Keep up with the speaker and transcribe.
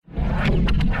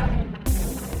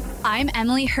I'm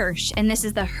Emily Hirsch, and this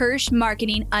is the Hirsch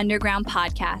Marketing Underground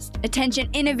Podcast. Attention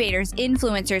innovators,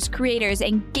 influencers, creators,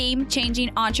 and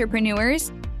game-changing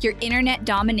entrepreneurs. Your internet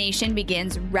domination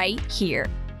begins right here.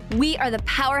 We are the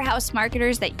powerhouse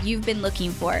marketers that you've been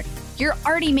looking for. You're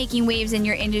already making waves in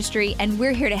your industry, and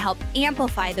we're here to help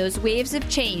amplify those waves of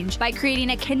change by creating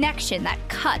a connection that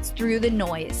cuts through the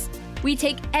noise. We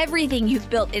take everything you've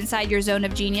built inside your zone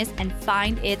of genius and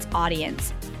find its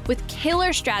audience. With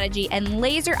killer strategy and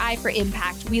laser eye for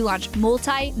impact, we launch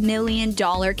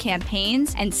multi-million-dollar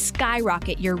campaigns and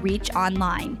skyrocket your reach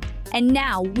online. And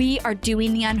now we are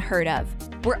doing the unheard of.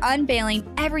 We're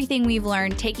unveiling everything we've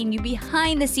learned, taking you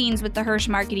behind the scenes with the Hirsch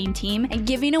marketing team and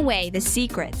giving away the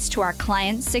secrets to our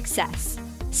clients' success.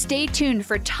 Stay tuned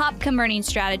for top converting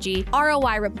strategy,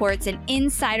 ROI reports, and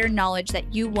insider knowledge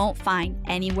that you won't find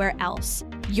anywhere else.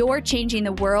 You're changing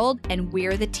the world, and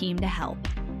we're the team to help.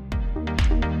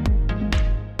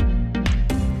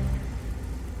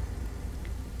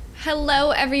 Hello,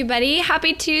 everybody.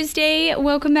 Happy Tuesday.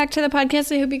 Welcome back to the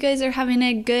podcast. I hope you guys are having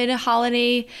a good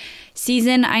holiday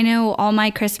season. I know all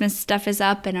my Christmas stuff is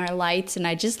up and our lights, and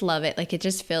I just love it. Like, it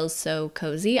just feels so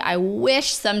cozy. I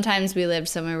wish sometimes we lived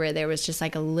somewhere where there was just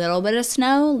like a little bit of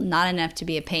snow, not enough to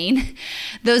be a pain.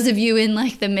 Those of you in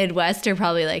like the Midwest are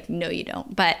probably like, no, you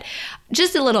don't. But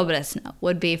just a little bit of snow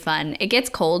would be fun. It gets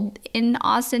cold in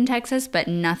Austin, Texas, but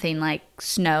nothing like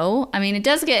snow. I mean,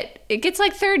 it gets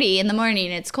like 30 in the morning.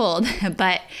 It's cold,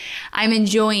 but I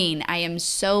am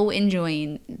so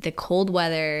enjoying the cold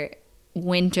weather,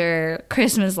 winter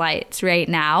Christmas lights right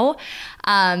now.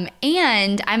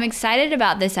 And I'm excited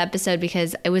about this episode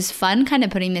because it was fun kind of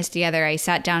putting this together. I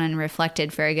sat down and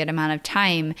reflected for a good amount of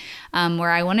time,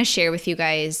 where I want to share with you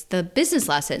guys the business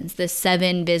lessons, the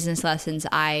 7 business lessons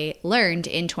I learned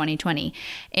in 2020.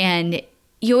 And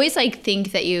you always like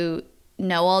think that you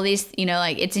know all these,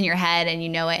 like it's in your head and you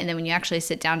know it. And then when you actually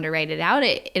sit down to write it out,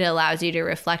 it allows you to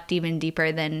reflect even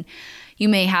deeper than you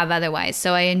may have otherwise.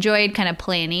 So I enjoyed kind of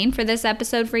planning for this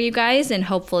episode for you guys, and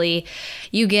hopefully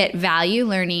you get value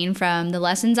learning from the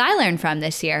lessons I learned from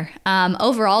this year.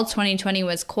 Overall, 2020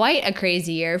 was quite a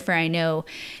crazy year for, I know,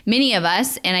 many of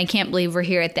us, and I can't believe we're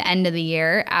here at the end of the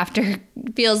year after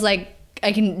feels like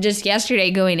I can just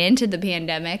yesterday going into the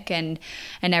pandemic and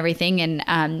everything. And,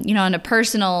 on a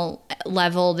personal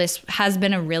level, this has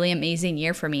been a really amazing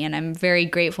year for me, and I'm very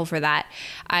grateful for that.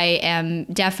 I am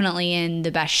definitely in the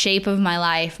best shape of my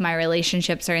life. My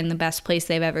relationships are in the best place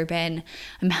they've ever been.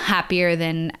 I'm happier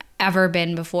than ever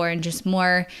been before, and just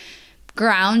more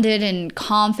grounded and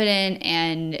confident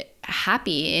and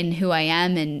happy in who I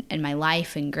am and my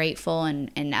life, and grateful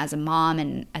and as a mom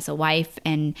and as a wife.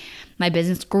 And my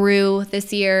business grew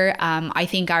this year. I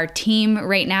think our team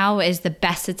right now is the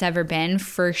best it's ever been,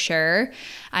 for sure.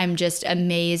 I'm just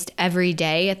amazed every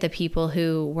day at the people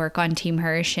who work on Team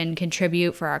Hirsch and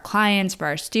contribute for our clients, for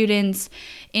our students,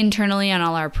 internally on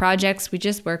all our projects. We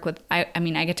just work with, I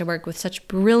get to work with such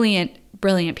brilliant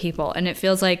people, and it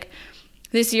feels like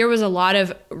this year was a lot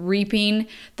of reaping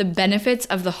the benefits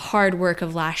of the hard work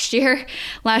of last year.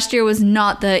 Last year was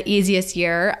not the easiest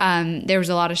year. There was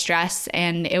a lot of stress,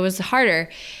 and it was harder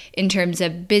in terms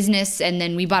of business. And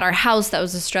then we bought our house. That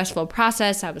was a stressful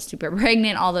process. I was super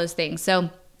pregnant, all those things. So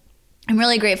I'm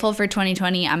really grateful for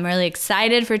 2020. I'm really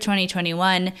excited for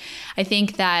 2021. I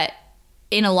think that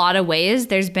in a lot of ways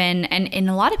there's been, and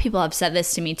a lot of people have said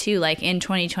this to me too, like in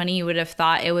 2020 you would have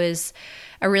thought it was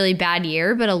a really bad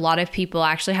year, but a lot of people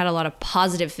actually had a lot of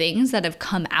positive things that have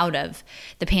come out of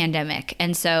the pandemic.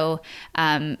 And so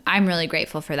I'm really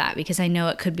grateful for that, because I know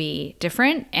it could be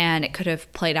different and it could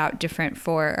have played out different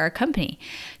for our company.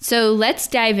 So let's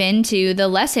dive into the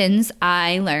lessons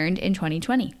I learned in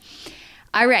 2020.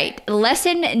 All right,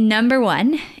 lesson number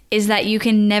 1 is that you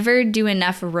can never do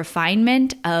enough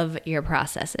refinement of your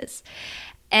processes.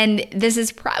 And this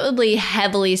is probably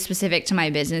heavily specific to my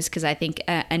business, because I think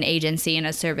an agency and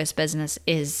a service business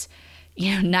is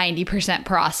 90%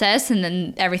 process, and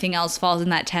then everything else falls in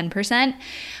that 10%.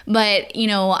 But,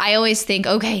 I always think,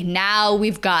 okay, now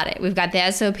we've got it. We've got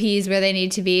the SOPs where they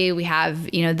need to be. We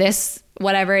have, this,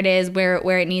 whatever it is,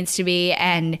 where it needs to be,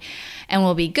 and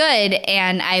we'll be good.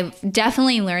 And I've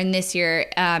definitely learned this year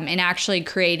in actually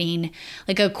creating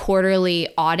like a quarterly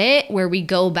audit where we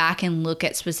go back and look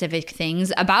at specific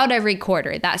things about every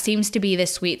quarter. That seems to be the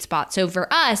sweet spot. So for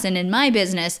us, and in my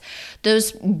business,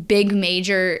 those big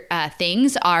major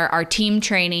things are our team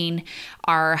training,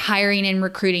 our hiring and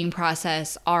recruiting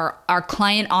process, our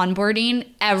client onboarding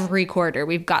every quarter.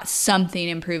 We've got something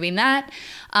improving that.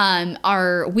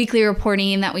 Our weekly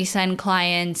reporting that we send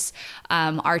clients,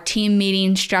 our team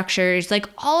meeting structures, like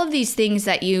all of these things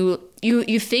that you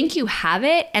think you have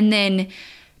it, and then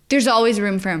there's always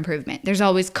room for improvement. There's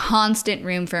always constant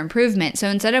room for improvement. So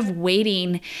instead of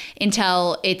waiting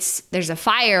until there's a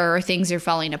fire or things are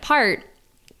falling apart,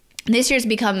 this year's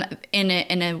become in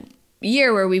a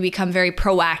year where we become very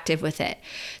proactive with it.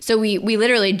 So we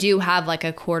literally do have like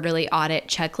a quarterly audit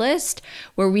checklist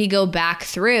where we go back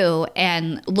through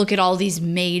and look at all these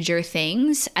major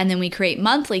things, and then we create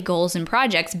monthly goals and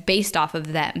projects based off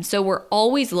of them. So we're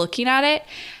always looking at it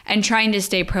and trying to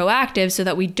stay proactive so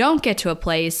that we don't get to a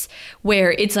place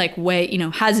where it's like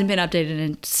hasn't been updated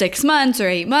in 6 months or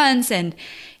 8 months and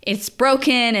it's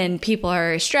broken and people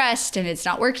are stressed and it's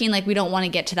not working. Like, we don't want to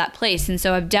get to that place. And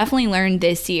so I've definitely learned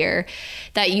this year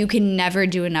that you can never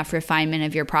do enough refinement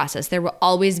of your process. There will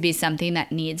always be something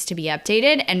that needs to be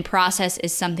updated, and process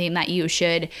is something that you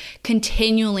should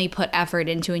continually put effort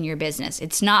into in your business.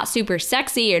 It's not super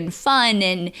sexy and fun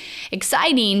and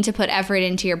exciting to put effort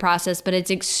into your process, but it's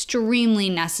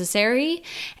extremely necessary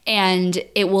and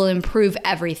it will improve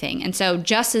everything. And so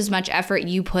just as much effort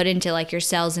you put into like your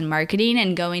sales and marketing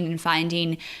and going and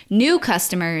finding new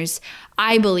customers,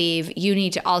 I believe you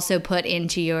need to also put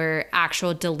into your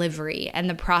actual delivery and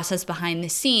the process behind the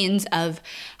scenes of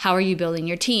how are you building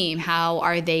your team? How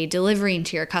are they delivering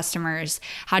to your customers?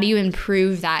 How do you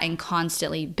improve that and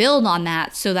constantly build on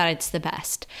that so that it's the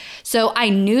best? So I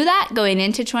knew that going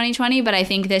into 2020, but I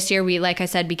think this year we, like I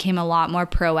said, became a lot more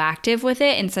proactive with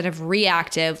it instead of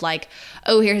reactive, like,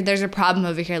 oh, there's a problem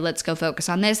over here, let's go focus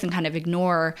on this and kind of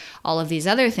ignore all of these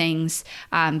other things.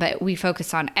 But we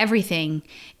focus on everything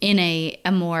in a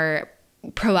more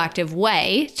proactive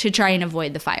way to try and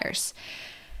avoid the fires.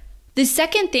 The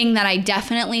second thing that I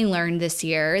definitely learned this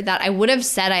year that I would have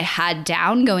said I had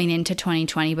down going into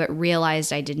 2020 but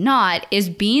realized I did not is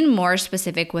being more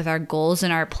specific with our goals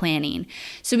and our planning.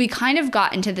 So we kind of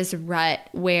got into this rut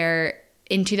where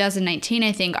in 2019,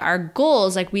 I think our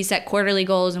goals, like we set quarterly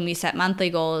goals and we set monthly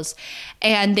goals,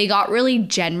 and they got really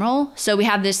general. So we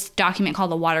have this document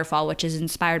called the waterfall, which is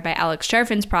inspired by Alex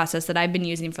Charfin's process that I've been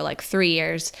using for like 3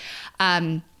 years.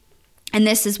 And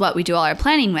this is what we do all our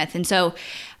planning with. And so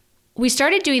we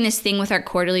started doing this thing with our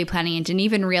quarterly planning and didn't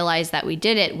even realize that we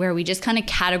did it, where we just kind of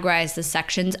categorized the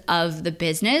sections of the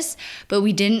business, but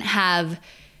we didn't have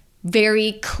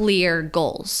very clear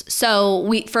goals.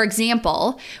 So for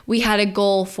example, we had a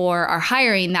goal for our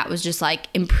hiring that was just like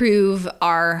improve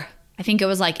our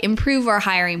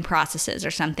hiring processes or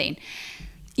something.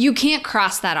 You can't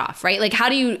cross that off, right? Like how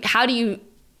do you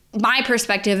my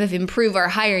perspective of improve our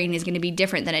hiring is going to be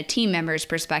different than a team member's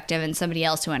perspective and somebody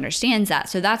else who understands that.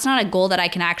 So that's not a goal that I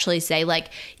can actually say like,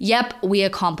 yep, we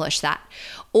accomplished that.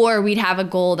 Or we'd have a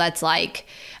goal that's like,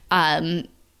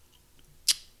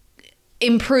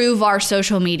 improve our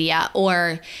social media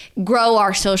or grow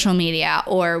our social media,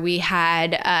 or we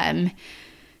had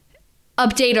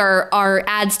update our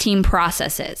ads team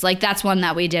processes. Like that's one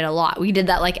that we did a lot. We did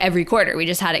that like every quarter. We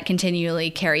just had it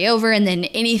continually carry over, and then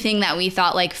anything that we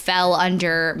thought like fell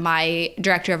under my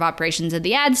director of operations of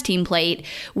the ads team plate,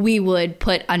 we would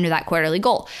put under that quarterly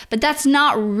goal. But that's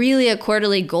not really a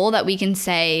quarterly goal that we can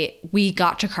say we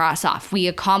got to cross off. We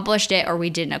accomplished it or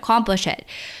we didn't accomplish it.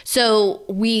 So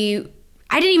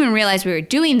I didn't even realize we were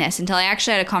doing this until I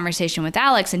actually had a conversation with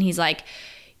Alex, and he's like,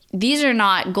 these are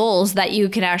not goals that you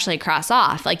can actually cross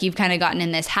off. Like you've kind of gotten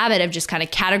in this habit of just kind of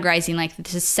categorizing like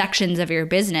the sections of your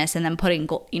business and then putting,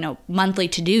 monthly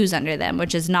to-dos under them,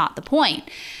 which is not the point.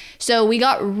 So we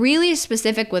got really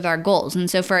specific with our goals.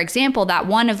 And so for example, that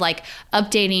one of like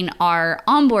updating our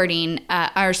updating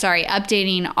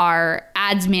our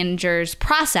ads manager's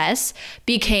process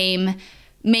became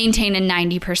maintain a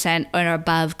 90% or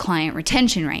above client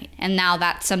retention rate. And now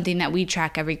that's something that we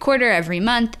track every quarter, every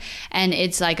month. And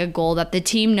it's like a goal that the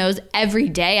team knows every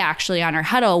day actually on our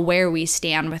huddle where we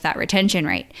stand with that retention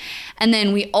rate. And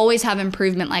then we always have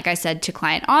improvement, like I said, to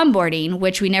client onboarding,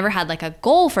 which we never had like a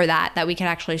goal for that we could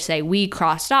actually say we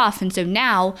crossed off. And so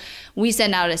now we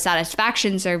send out a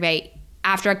satisfaction survey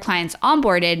after a client's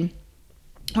onboarded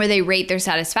where they rate their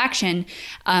satisfaction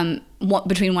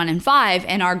between 1 and 5,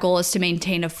 and our goal is to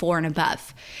maintain a 4 and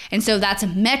above. And so that's a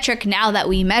metric now that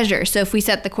we measure. So if we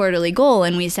set the quarterly goal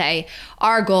and we say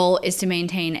our goal is to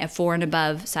maintain a 4 and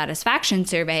above satisfaction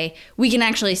survey, we can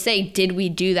actually say, did we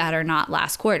do that or not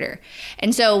last quarter?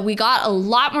 And so we got a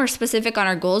lot more specific on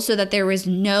our goals so that there was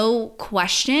no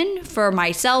question for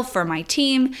myself, for my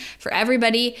team, for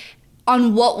everybody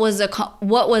on what was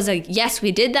a yes,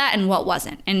 we did that, and what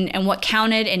wasn't, and what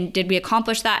counted, and did we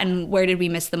accomplish that, and where did we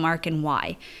miss the mark and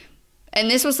why. And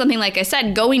this was something, like I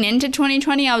said, going into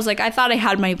 2020, I was like, I thought I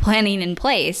had my planning in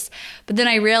place. But then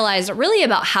I realized really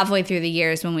about halfway through the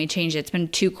years when we changed it, it's been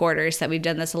 2 quarters that we've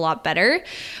done this a lot better,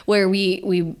 where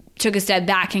we took a step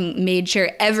back and made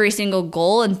sure every single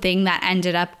goal and thing that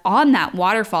ended up on that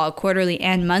waterfall, quarterly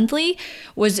and monthly,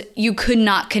 was you could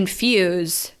not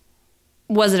confuse,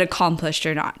 was it accomplished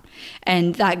or not?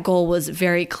 And that goal was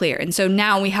very clear. And so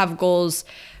now we have goals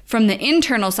from the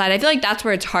internal side. I feel like that's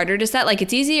where it's harder to set. Like,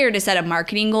 it's easier to set a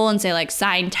marketing goal and say, like,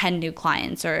 sign 10 new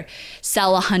clients or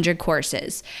sell 100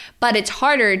 courses. But it's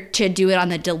harder to do it on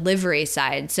the delivery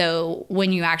side. So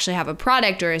when you actually have a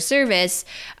product or a service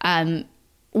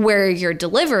where you're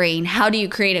delivering, how do you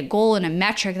create a goal and a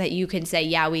metric that you can say,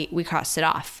 yeah, we crossed it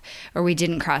off or we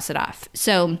didn't cross it off?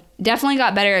 So definitely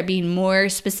got better at being more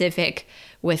specific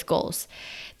with goals.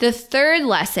 The third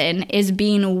lesson is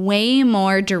being way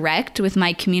more direct with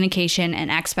my communication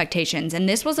and expectations. And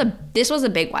this was a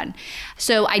big one.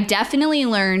 So I definitely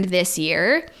learned this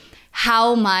year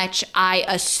how much I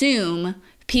assume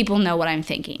people know what I'm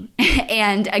thinking.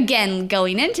 And again,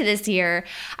 going into this year,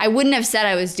 I wouldn't have said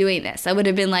I was doing this. I would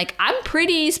have been like, I'm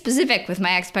pretty specific with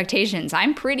my expectations.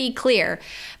 I'm pretty clear.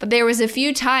 But there was a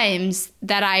few times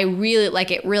that I really, like,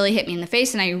 it really hit me in the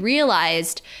face, and I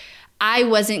realized I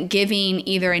wasn't giving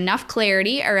either enough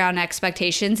clarity around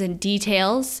expectations and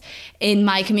details in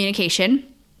my communication.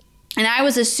 And I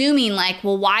was assuming, like,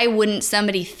 well, why wouldn't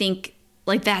somebody think,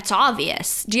 like, that's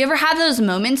obvious? Do you ever have those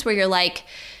moments where you're like,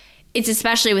 it's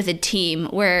especially with a team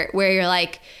where you're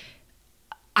like,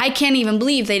 I can't even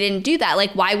believe they didn't do that.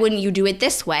 Like, why wouldn't you do it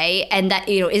this way? And that,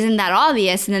 isn't that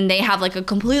obvious? And then they have like a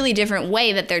completely different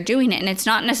way that they're doing it. And it's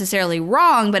not necessarily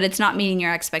wrong, but it's not meeting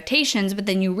your expectations. But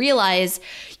then you realize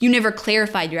you never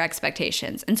clarified your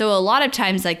expectations. And so a lot of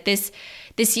times, like this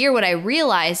year, what I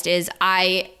realized is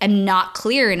I am not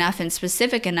clear enough and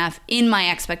specific enough in my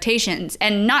expectations,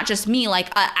 and not just me, like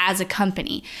as a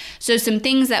company. So some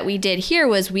things that we did here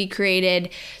was we created,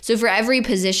 so for every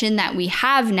position that we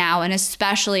have now, and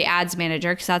especially ads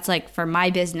manager, because that's like for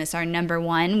my business, our number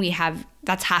one,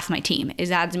 that's half my team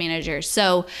is ads managers.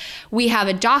 So we have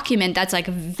a document that's like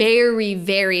very,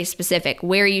 very specific,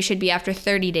 where you should be after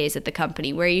 30 days at the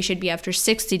company, where you should be after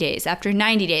 60 days, after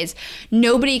 90 days.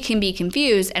 Nobody can be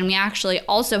confused. And we actually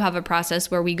also have a process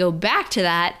where we go back to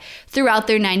that throughout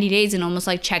their 90 days and almost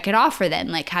like check it off for them.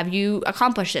 Like, have you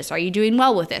accomplished this? Are you doing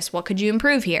well with this? What could you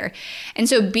improve here? And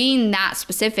so being that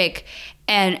specific,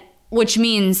 and which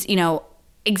means,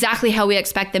 exactly how we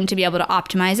expect them to be able to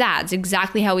optimize ads,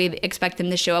 exactly how we expect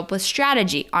them to show up with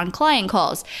strategy on client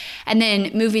calls. And then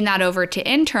moving that over to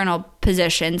internal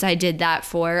positions, I did that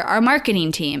for our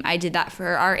marketing team. I did that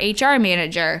for our HR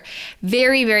manager.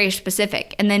 Very, very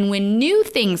specific. And then when new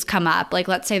things come up, like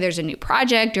let's say there's a new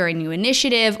project or a new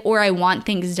initiative, or I want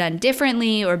things done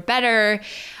differently or better,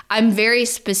 I'm very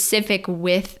specific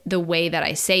with the way that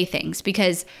I say things.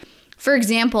 Because, for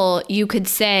example, you could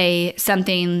say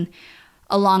something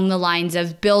along the lines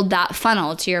of build that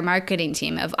funnel to your marketing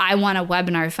team of I want a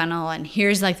webinar funnel and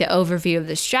here's like the overview of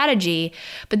the strategy.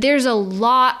 But there's a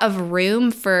lot of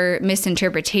room for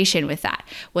misinterpretation with that.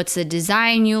 What's the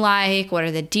design you like? What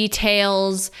are the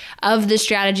details of the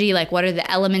strategy? Like, what are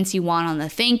the elements you want on the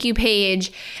thank you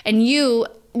page? And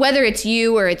whether it's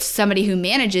you or it's somebody who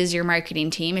manages your marketing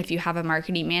team, if you have a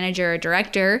marketing manager or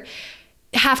director,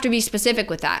 have to be specific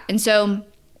with that. And so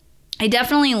I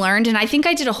definitely learned, and I think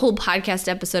I did a whole podcast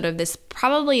episode of this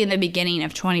probably in the beginning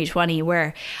of 2020,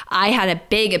 where I had a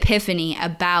big epiphany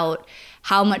about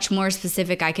how much more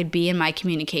specific I could be in my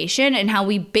communication, and how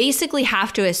we basically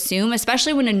have to assume,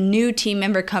 especially when a new team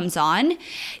member comes on,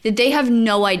 that they have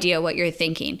no idea what you're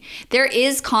thinking. There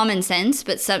is common sense,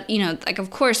 but of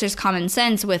course there's common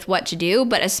sense with what to do,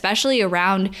 but especially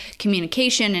around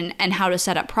communication and how to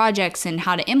set up projects and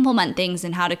how to implement things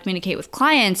and how to communicate with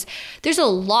clients, there's a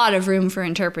lot of room for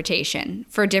interpretation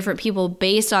for different people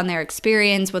based on their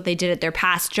experience, what they did at their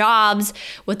past jobs,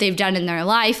 what they've done in their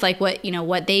life, like what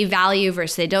they value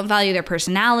versus they don't value, their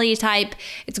personality type.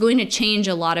 It's going to change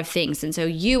a lot of things. And so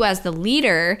you as the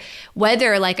leader,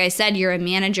 whether, like I said, you're a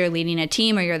manager leading a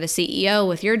team or you're the CEO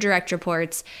with your direct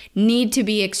reports, need to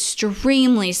be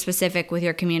extremely specific with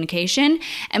your communication.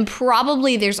 And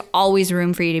probably there's always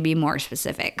room for you to be more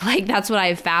specific. Like, that's what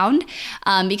I've found.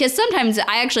 Because sometimes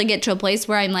I actually get to a place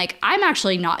where I'm like, I'm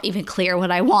actually not even clear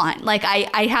what I want. Like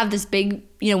I have this big,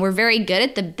 we're very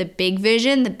good at the big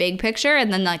vision, the big picture,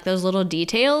 and then like those little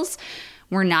details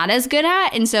we're not as good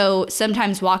at. And so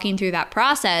sometimes walking through that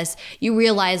process, you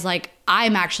realize like,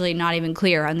 I'm actually not even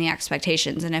clear on the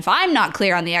expectations. And if I'm not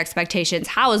clear on the expectations,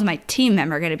 how is my team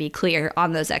member going to be clear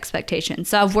on those expectations?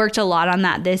 So I've worked a lot on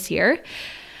that this year.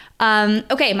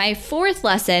 Okay, my fourth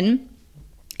lesson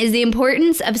is the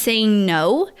importance of saying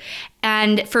no.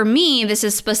 And for me, this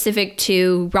is specific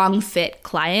to wrong fit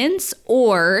clients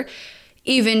or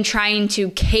even trying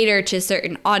to cater to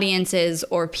certain audiences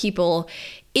or people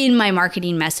in my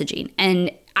marketing messaging.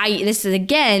 And this is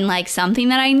again like something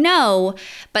that I know,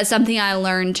 but something I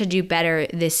learned to do better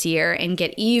this year and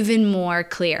get even more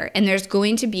clear. And there's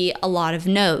going to be a lot of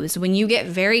no's. When you get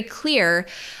very clear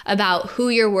about who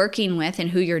you're working with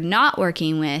and who you're not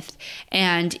working with,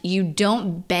 and you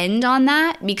don't bend on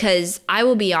that, because I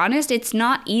will be honest, it's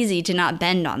not easy to not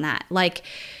bend on that. Like,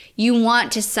 you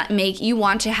want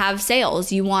to have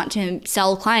sales, you want to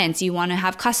sell clients, you want to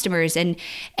have customers. And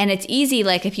it's easy.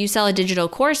 Like if you sell a digital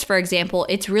course, for example,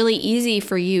 it's really easy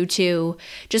for you to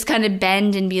just kind of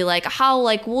bend and be like,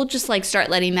 we'll just like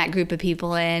start letting that group of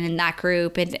people in and that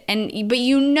group. But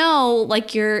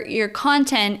like your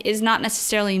content is not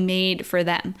necessarily made for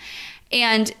them.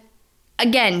 And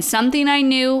again, something I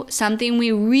knew, something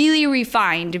we really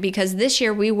refined, because this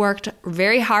year we worked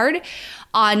very hard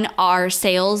on our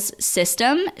sales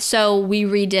system. So we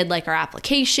redid like our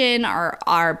application, our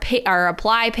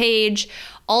apply page,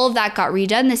 all of that got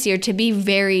redone this year to be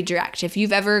very direct. If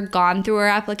you've ever gone through our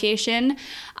application,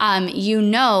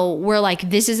 we're like,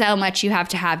 this is how much you have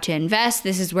to invest.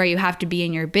 This is where you have to be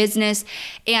in your business.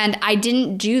 And I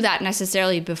didn't do that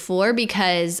necessarily before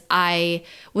because I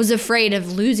was afraid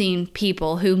of losing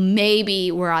people who maybe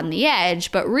were on the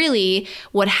edge. But really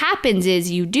what happens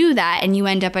is you do that and you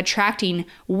end up attracting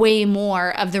way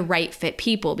more of the right fit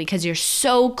people because you're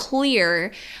so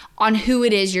clear on who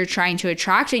it is you're trying to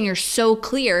attract, and you're so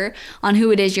clear on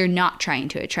who it is you're not trying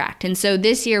to attract. And so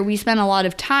this year we spent a lot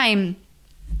of time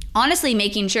honestly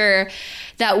making sure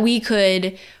that we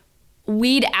could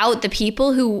weed out the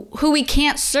people who we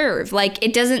can't serve. Like,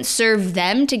 it doesn't serve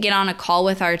them to get on a call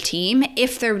with our team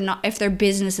if their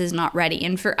business is not ready.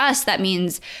 And for us, that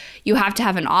means you have to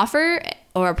have an offer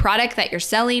or a product that you're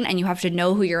selling, and you have to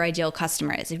know who your ideal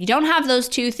customer is. If you don't have those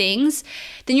two things,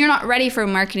 then you're not ready for a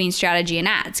marketing strategy and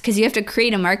ads, because you have to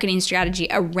create a marketing strategy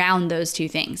around those two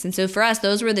things. And so for us,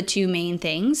 those were the two main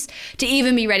things to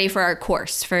even be ready for our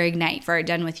course, for Ignite, for our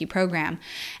Done With You program.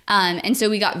 And so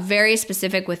we got very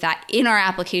specific with that in our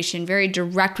application, very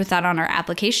direct with that on our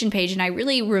application page. And I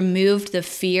really removed the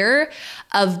fear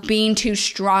of being too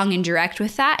strong and direct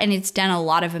with that. And it's done a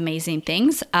lot of amazing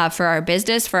things for our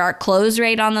business, for our close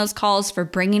rate on those calls, for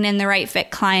bringing in the right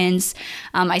fit clients.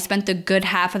 I spent the good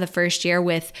half of the first year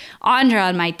with Andra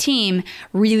and my team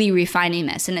really refining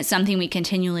this. And it's something we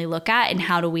continually look at, and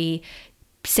how do we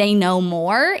say no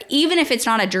more, even if it's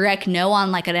not a direct no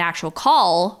on like an actual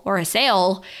call or a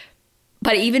sale,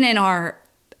 but even in our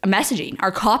messaging,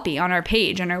 our copy on our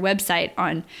page, on our website,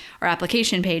 on our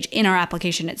application page, in our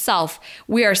application itself,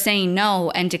 we are saying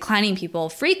no and declining people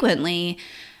frequently.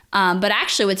 But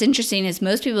actually what's interesting is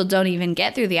most people don't even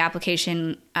get through the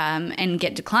application and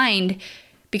get declined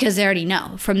because they already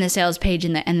know from the sales page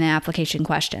and the application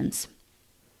questions.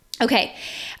 Okay,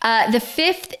 the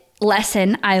fifth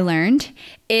lesson I learned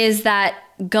is that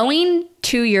going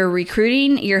to your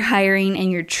recruiting, your hiring,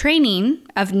 and your training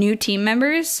of new team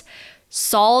members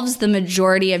solves the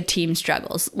majority of team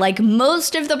struggles. Like,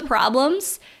 most of the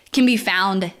problems can be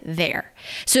found there.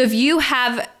 So if you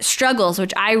have struggles,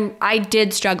 which I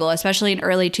did struggle, especially in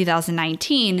early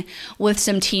 2019 with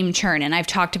some team churn, and I've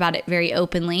talked about it very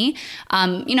openly.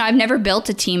 I've never built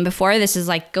a team before. This is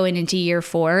like going into year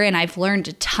 4, and I've learned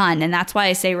a ton. And that's why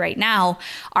I say right now,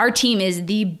 our team is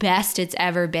the best it's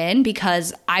ever been,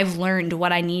 because I've learned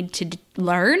what I need to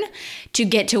learn to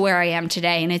get to where I am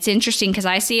today. And it's interesting because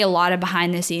I see a lot of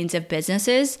behind the scenes of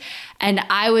businesses, and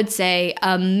I would say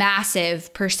a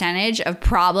massive percentage of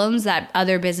problems that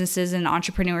other businesses and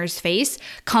entrepreneurs face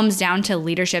comes down to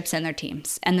leaderships and their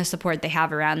teams and the support they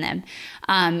have around them.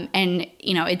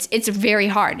 It's very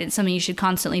hard. It's something you should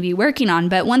constantly be working on.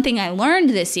 But one thing I learned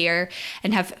this year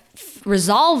and have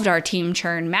resolved our team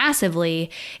churn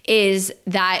massively is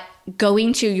that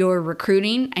going to your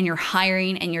recruiting and your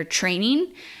hiring and your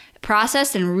training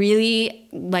process and really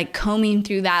like combing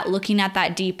through that, looking at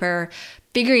that deeper,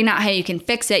 figuring out how you can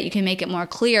fix it, you can make it more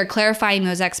clear, clarifying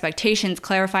those expectations,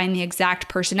 clarifying the exact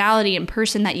personality and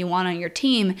person that you want on your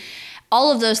team,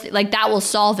 all of those, like, that will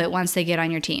solve it once they get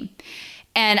on your team.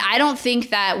 And I don't think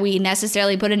that we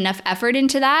necessarily put enough effort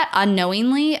into that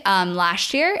unknowingly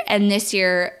last year. And this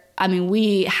year,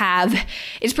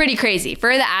 it's pretty crazy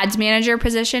for the ads manager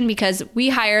position, because we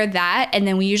hire that and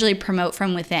then we usually promote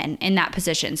from within in that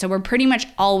position. So we're pretty much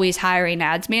always hiring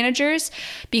ads managers,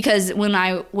 because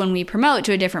when we promote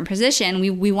to a different position,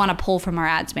 we want to pull from our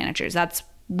ads managers. That's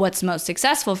what's most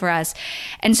successful for us.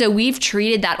 And so we've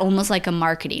treated that almost like a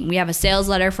marketing. We have a sales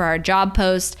letter for our job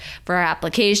post, for our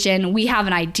application. We have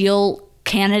an ideal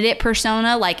candidate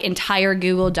persona, like entire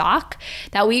Google Doc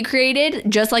that we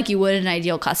created, just like you would an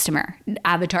ideal customer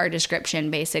avatar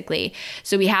description, basically.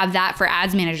 So we have that for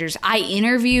ads managers. I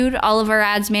interviewed all of our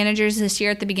ads managers this year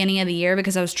at the beginning of the year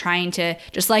because I was trying to,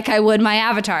 just like I would my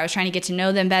avatar, I was trying to get to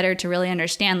know them better to really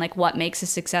understand like what makes a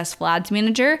successful ads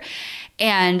manager.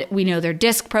 And we know their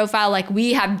disc profile, like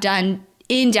we have done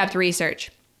in-depth research.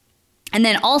 And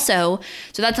then also,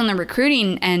 so that's on the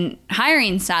recruiting and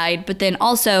hiring side, but then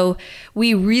also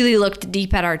we really looked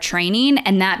deep at our training,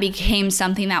 and that became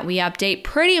something that we update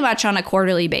pretty much on a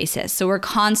quarterly basis. So we're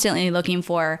constantly looking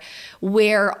for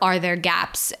where are there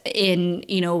gaps in,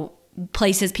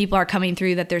 places people are coming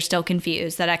through that they're still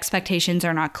confused, that expectations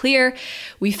are not clear.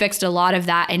 We fixed a lot of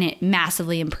that and it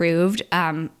massively improved.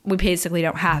 We basically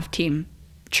don't have team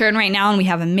churn right now, and we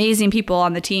have amazing people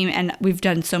on the team, and we've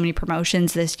done so many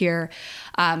promotions this year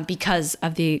because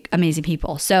of the amazing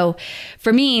people. So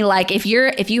for me, like if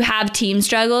you have team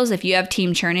struggles, if you have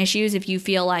team churn issues, if you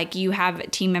feel like you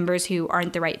have team members who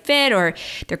aren't the right fit, or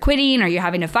they're quitting, or you're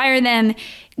having to fire them,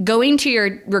 going to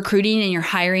your recruiting and your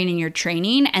hiring and your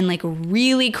training and like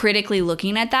really critically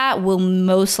looking at that will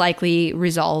most likely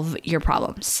resolve your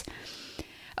problems.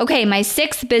 Okay, my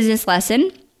 6th business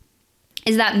lesson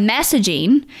is that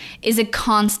messaging is a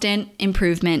constant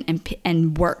improvement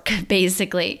and work,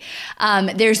 basically.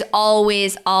 There's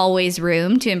always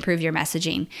room to improve your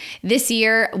messaging. This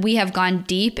year, we have gone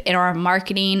deep in our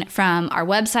marketing, from our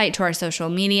website to our social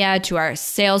media, to our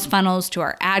sales funnels, to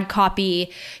our ad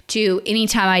copy, to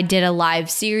anytime I did a live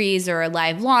series or a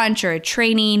live launch or a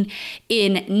training,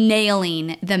 in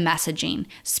nailing the messaging.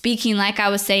 Speaking, like I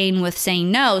was saying with saying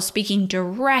no, speaking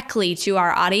directly to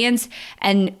our audience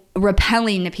and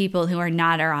repelling the people who are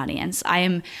not our audience.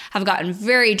 Have gotten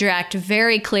very direct,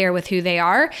 very clear with who they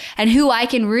are and who I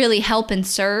can really help and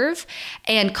serve,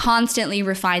 and constantly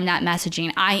refine that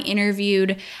messaging. I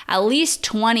interviewed at least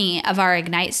 20 of our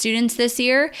Ignite students this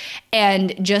year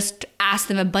and just asked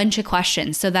them a bunch of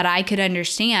questions so that I could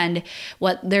understand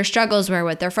what their struggles were,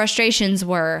 what their frustrations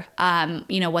were,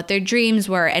 what their dreams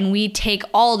were. And we take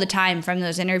all the time from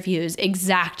those interviews,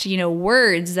 exact,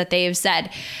 words that they have said.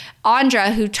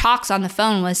 Andra, who talks on the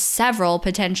phone with several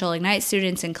potential Ignite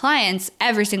students and clients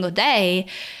every single day,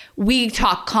 we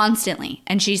talk constantly,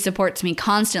 and she supports me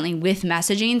constantly with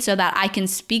messaging so that I can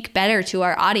speak better to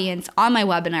our audience on my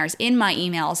webinars, in my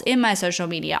emails, in my social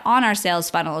media, on our sales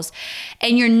funnels.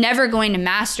 And you're never going to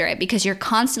master it because you're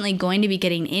constantly going to be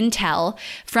getting intel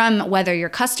from whether your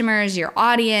customers, your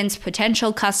audience,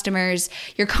 potential customers.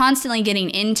 You're constantly getting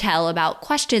intel about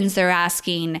questions they're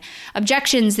asking,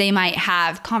 objections they might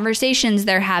have, conversations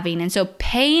they're having. And so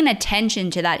paying attention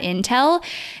to that intel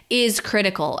is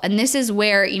critical. And this is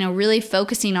where, really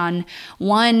focusing on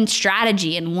one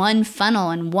strategy and one funnel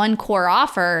and one core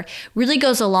offer really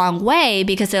goes a long way,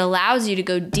 because it allows you to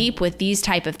go deep with these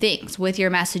type of things, with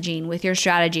your messaging, with your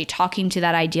strategy, talking to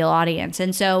that ideal audience.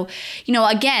 And so,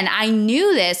 again, I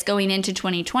knew this going into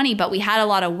 2020, but we had a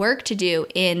lot of work to do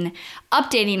in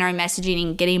updating our messaging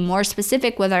and getting more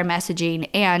specific with our messaging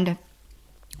and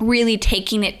really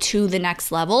taking it to the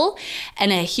next level.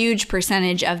 And a huge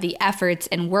percentage of the efforts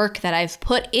and work that I've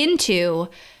put into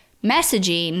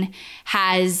messaging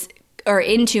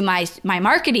into my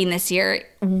marketing this year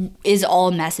is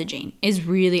all messaging, is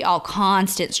really all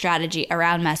constant strategy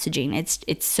around messaging.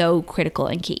 It's so critical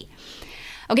and key.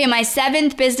 Okay, my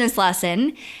 7th business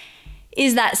lesson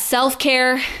is that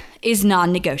self-care is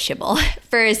non-negotiable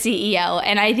for a CEO.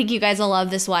 And I think you guys will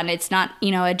love this one. It's not,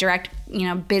 a direct,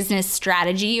 business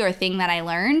strategy or thing that I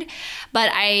learned, but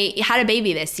I had a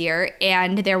baby this year,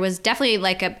 and there was definitely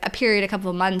like a period, a couple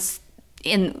of months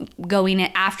in going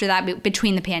after that,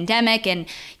 between the pandemic and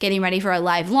getting ready for a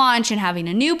live launch and having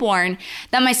a newborn,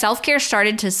 that my self-care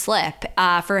started to slip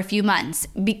for a few months,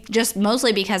 just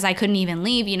mostly because I couldn't even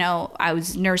leave. I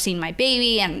was nursing my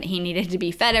baby and he needed to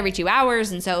be fed every 2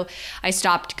 hours. And so I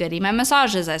stopped getting my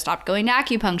massages. I stopped going to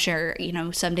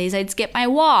acupuncture. Some days I'd skip my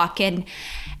walk, and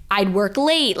I'd work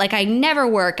late. Like I never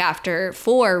work after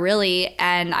 4 really.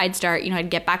 And I'd start, I'd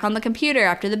get back on the computer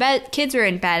after the kids were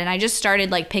in bed. And I just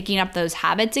started like picking up those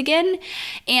habits again.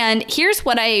 And here's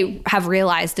what I have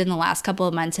realized in the last couple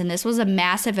of months. And this was a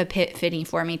massive epiphany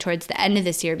for me towards the end of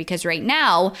this year, because right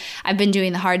now I've been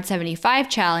doing the Hard 75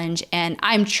 challenge and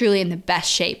I'm truly in the best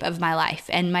shape of my life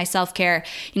and my self-care.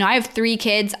 I have 3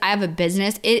 kids. I have a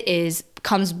business.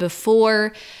 Comes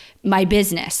before my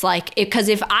business. Like, because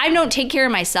if I don't take care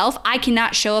of myself, I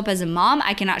cannot show up as a mom,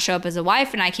 I cannot show up as a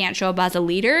wife, and I can't show up as a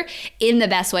leader in the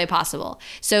best way possible.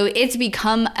 So it's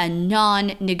become a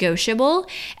non-negotiable.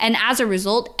 And as a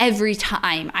result, every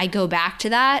time I go back to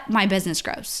that, my business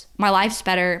grows. My life's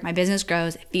better, my business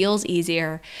grows, it feels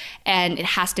easier, and it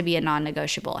has to be a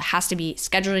non-negotiable. It has to be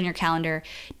scheduled in your calendar.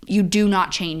 You do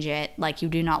not change it. Like, you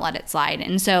do not let it slide.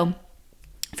 And so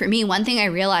for me, one thing I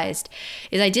realized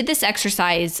is I did this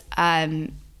exercise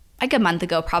like a month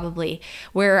ago probably,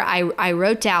 where I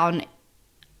wrote down,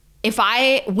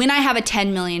 when I have a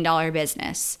 $10 million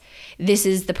business, this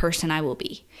is the person I will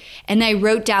be. And I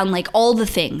wrote down like all the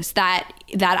things that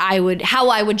how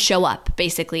I would show up,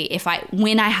 basically.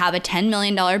 When I have a $10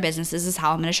 million business, this is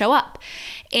how I'm going to show up.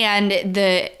 And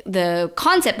the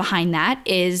concept behind that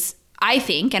is, I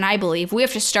think, and I believe, we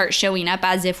have to start showing up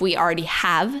as if we already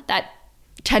have that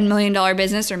 $10 million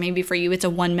business, or maybe for you it's a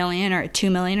 $1 million or a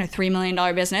 $2 million or $3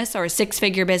 million business or a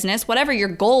 6-figure business, whatever your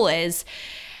goal is.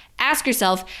 Ask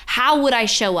yourself, how would I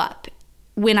show up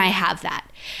when I have that?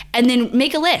 And then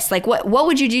make a list. Like, what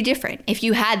would you do different if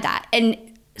you had that? And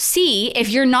see if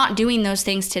you're not doing those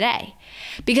things today.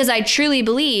 Because I truly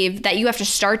believe that you have to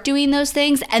start doing those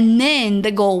things, and then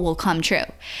the goal will come true.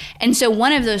 And so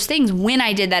one of those things, when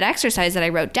I did that exercise that I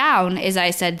wrote down, is I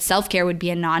said self-care would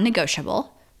be a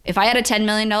non-negotiable. If I had a $10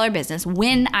 million business,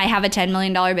 when I have a $10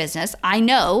 million business, I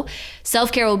know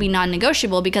self-care will be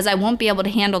non-negotiable, because I won't be able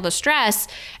to handle the stress,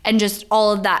 and just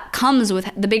all of that comes with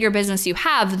the bigger business you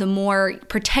have, the more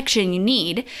protection you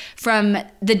need from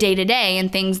the day-to-day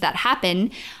and things that happen.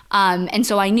 And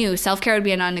so I knew self-care would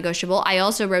be a non-negotiable. I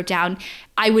also wrote down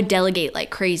I would delegate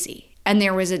like crazy. And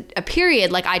there was a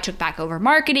period, like, I took back over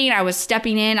marketing. I was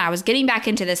stepping in. I was getting back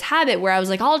into this habit where I was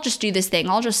like, I'll just do this thing.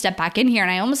 I'll just step back in here. And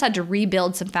I almost had to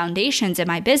rebuild some foundations in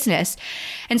my business.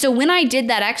 And so when I did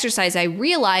that exercise, I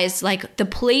realized like the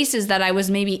places that I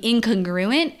was maybe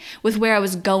incongruent with where I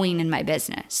was going in my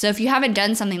business. So if you haven't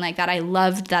done something like that, I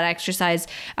loved that exercise.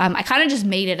 I kind of just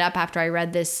made it up after I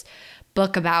read this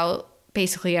book about,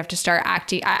 basically you have to start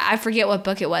acting. I forget what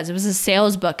book it was. It was a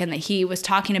sales book, and that he was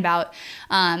talking about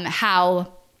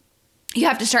how you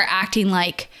have to start acting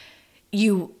like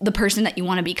the person that you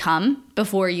want to become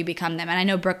before you become them. And I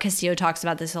know Brooke Castillo talks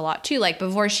about this a lot too. Like,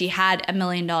 before she had a $1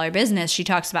 million business, she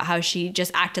talks about how she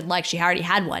just acted like she already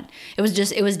had one. It was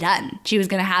done. She was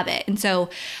going to have it. And so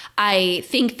I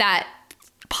think that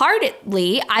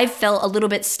partly I felt a little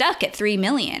bit stuck at 3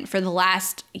 million for the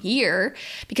last year,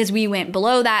 because we went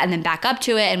below that and then back up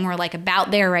to it, and we're like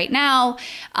about there right now,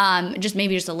 just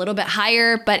a little bit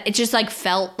higher, but it just like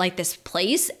felt like this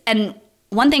place. And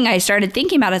one thing I started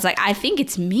thinking about is like, I think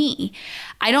it's me.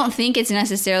 I don't think it's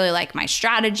necessarily like my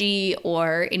strategy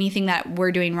or anything that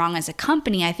we're doing wrong as a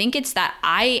company. I think it's that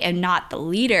I am not the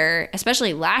leader.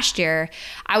 Especially last year,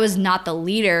 I was not the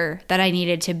leader that I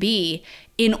needed to be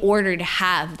in order to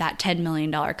have that $10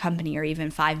 million company, or even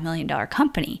 $5 million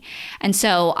company. And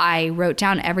so I wrote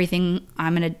down everything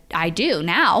I do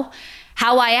now,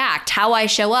 how I act, how I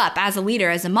show up as a leader,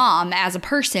 as a mom, as a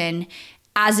person,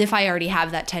 as if I already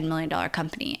have that $10 million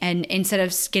company. And instead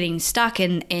of getting stuck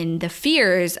in the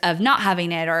fears of not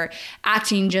having it, or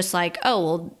acting just like,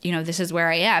 oh, well, this is where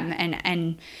I am,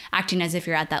 and acting as if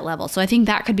you're at that level. So I think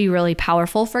that could be really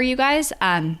powerful for you guys.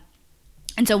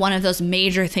 And so one of those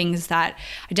major things that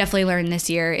I definitely learned this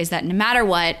year is that no matter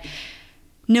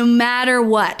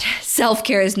what,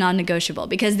 self-care is non-negotiable,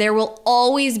 because there will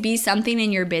always be something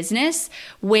in your business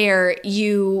where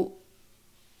you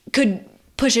could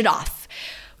push it off.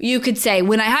 You could say,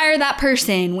 when I hire that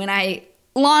person, when I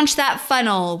launch that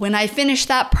funnel, when I finish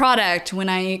that product, when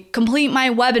I complete my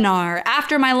webinar,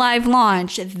 after my live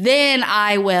launch, then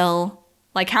I will.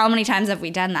 Like, how many times have we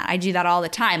done that? I do that all the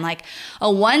time. Like,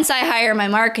 once I hire my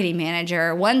marketing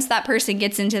manager, once that person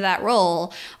gets into that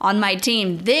role on my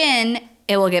team, then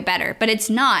it will get better. But it's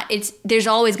not. There's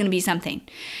always going to be something.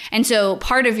 And so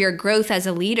part of your growth as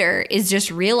a leader is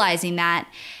just realizing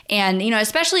that. And,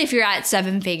 especially if you're at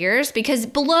 7 figures, because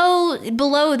below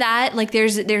that, like,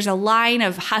 there's a line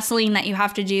of hustling that you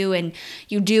have to do, and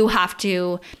you do have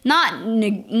to not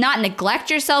neglect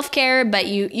your self-care, but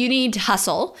you need to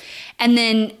hustle. And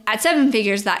then at 7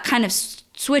 figures, that kind of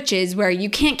switches where you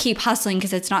can't keep hustling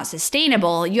because it's not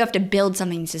sustainable. You have to build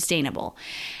something sustainable.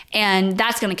 And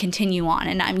that's going to continue on.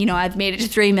 And I've made it to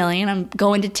 3 million. I'm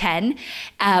going to 10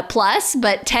 plus,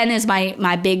 but 10 is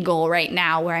my big goal right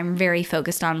now, where I'm very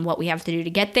focused on what we have to do to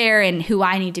get there and who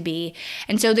I need to be.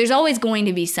 And so there's always going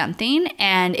to be something.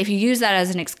 And if you use that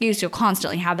as an excuse, you'll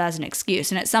constantly have that as an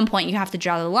excuse. And at some point you have to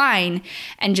draw the line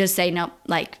and just say, no,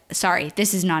 like, sorry,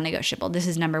 this is non-negotiable. This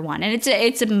is number one. And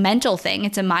it's a mental thing.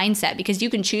 It's a mindset, because you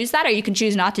can choose that or you can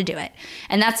choose not to do it.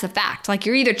 And that's the fact. Like,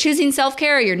 you're either choosing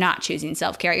self-care or you're not choosing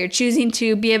self-care. You're choosing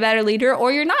to be a better leader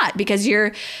or you're not, because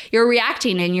you're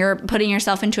reacting and you're putting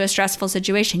yourself into a stressful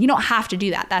situation. You don't have to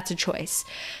do that. That's a choice.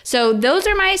 So those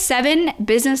are my 7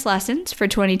 business lessons for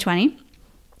 2020.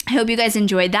 I hope you guys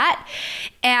enjoyed that.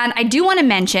 And I do want to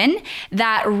mention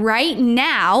that right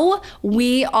now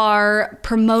we are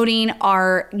promoting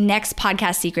our next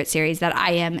podcast secret series that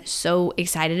I am so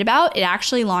excited about. It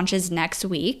actually launches next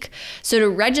week. So to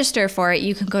register for it,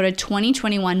 you can go to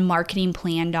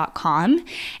 2021marketingplan.com.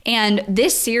 And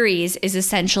this series is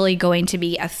essentially going to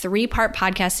be a 3-part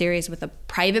podcast series with a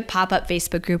private pop-up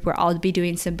Facebook group where I'll be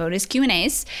doing some bonus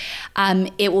Q&As.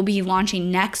 It will be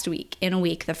launching next week. In a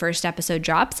week, the first episode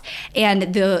drops.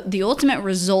 And the ultimate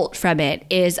result from it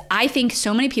is, I think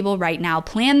so many people right now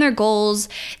plan their goals.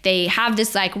 They have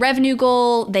this like revenue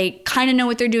goal. They kind of know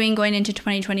what they're doing going into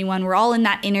 2021. We're all in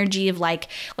that energy of like,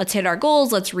 let's hit our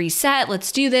goals, let's reset,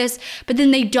 let's do this. But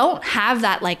then they don't have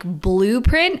that like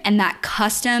blueprint and that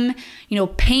custom,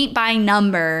 paint by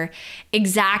number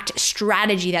exact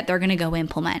strategy that they're going to go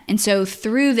implement. And so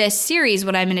through this series,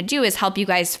 what I'm going to do is help you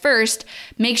guys first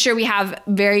make sure we have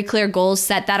very clear goals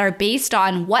set that are based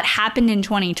on what happened in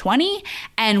 2020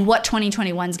 and what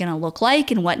 2021 is going to look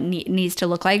like and what needs to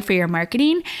look like for your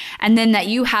marketing. And then that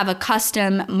you have a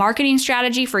custom marketing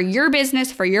strategy for your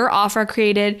business, for your offer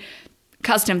created,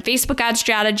 custom Facebook ad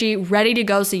strategy ready to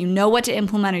go, so you know what to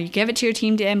implement, or you give it to your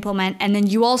team to implement. And then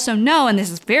you also know, and this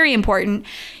is very important,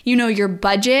 your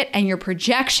budget and your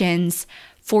projections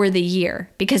for the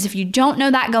year. Because if you don't know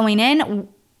that going in,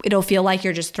 it'll feel like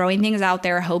you're just throwing things out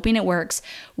there, hoping it works.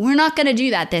 We're not going to do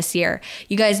that this year.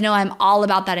 You guys know I'm all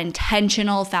about that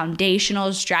intentional,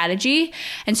 foundational strategy.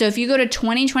 And so if you go to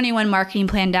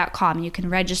 2021marketingplan.com, you can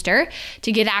register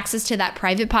to get access to that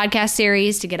private podcast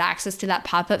series, to get access to that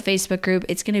pop-up Facebook group.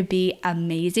 It's going to be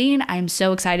amazing. I'm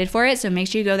so excited for it. So make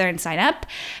sure you go there and sign up.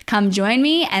 Come join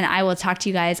me, and I will talk to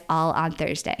you guys all on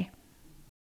Thursday.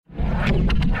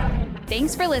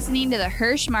 Thanks for listening to the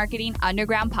Hirsch Marketing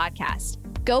Underground podcast.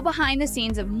 Go behind the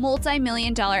scenes of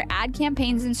multi-million-dollar ad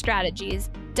campaigns and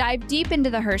strategies, dive deep into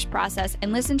the Hirsch process,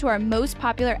 and listen to our most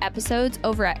popular episodes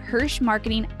over at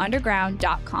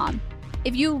hirschmarketingunderground.com.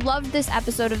 If you loved this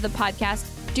episode of the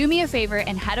podcast, do me a favor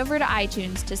and head over to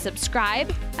iTunes to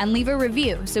subscribe and leave a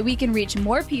review so we can reach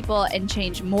more people and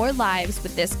change more lives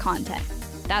with this content.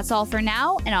 That's all for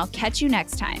now, and I'll catch you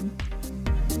next time.